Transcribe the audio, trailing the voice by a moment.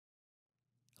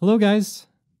Hello guys!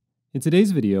 In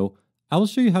today's video, I will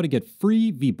show you how to get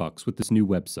free VBucks with this new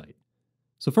website.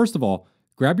 So first of all,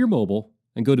 grab your mobile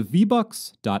and go to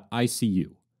vbucks.icu.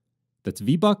 That's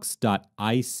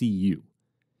vbucks.icu.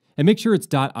 And make sure it's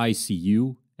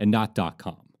 .icu and not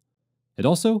 .com. And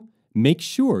also, make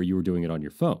sure you are doing it on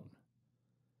your phone.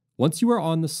 Once you are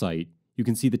on the site, you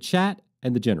can see the chat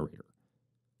and the generator.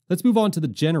 Let's move on to the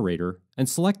generator and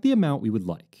select the amount we would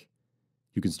like.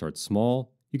 You can start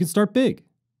small, you can start big.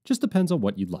 Just depends on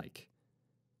what you'd like.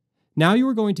 Now you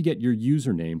are going to get your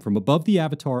username from above the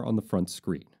avatar on the front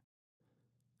screen.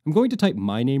 I'm going to type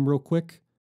my name real quick.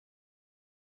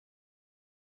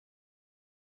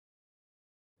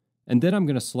 And then I'm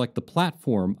going to select the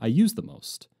platform I use the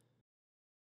most.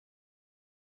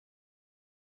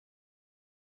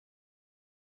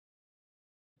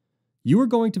 You are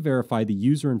going to verify the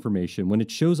user information when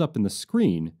it shows up in the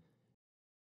screen,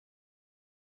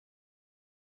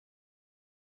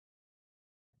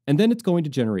 and then it's going to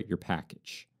generate your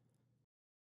package.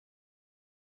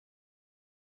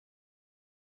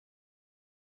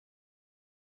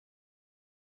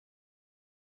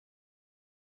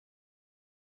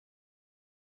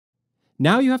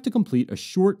 Now you have to complete a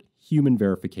short human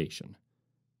verification.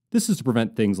 This is to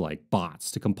prevent things like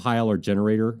bots to compile our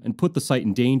generator and put the site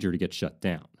in danger to get shut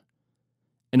down.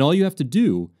 And all you have to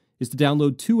do is to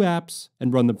download 2 apps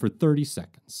and run them for 30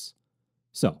 seconds.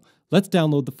 So let's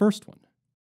download the first one.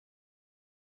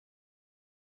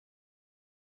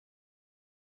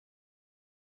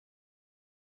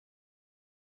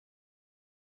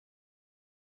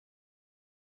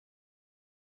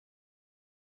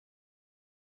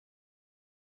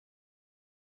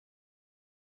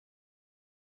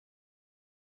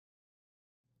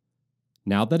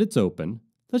 Now that it's open,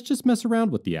 let's just mess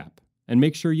around with the app and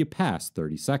make sure you pass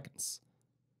 30 seconds.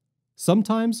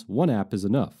 Sometimes one app is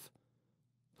enough.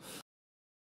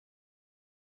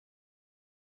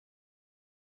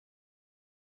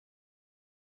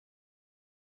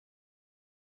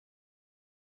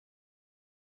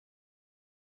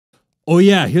 Oh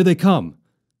yeah, here they come!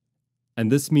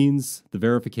 And this means the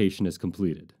verification is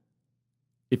completed.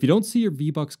 If you don't see your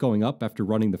VBucks going up after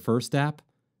running the first app,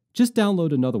 just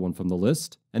download another one from the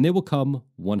list, and they will come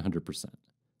 100%.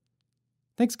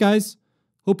 Thanks, guys.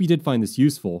 Hope you did find this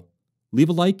useful. Leave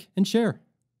a like and share.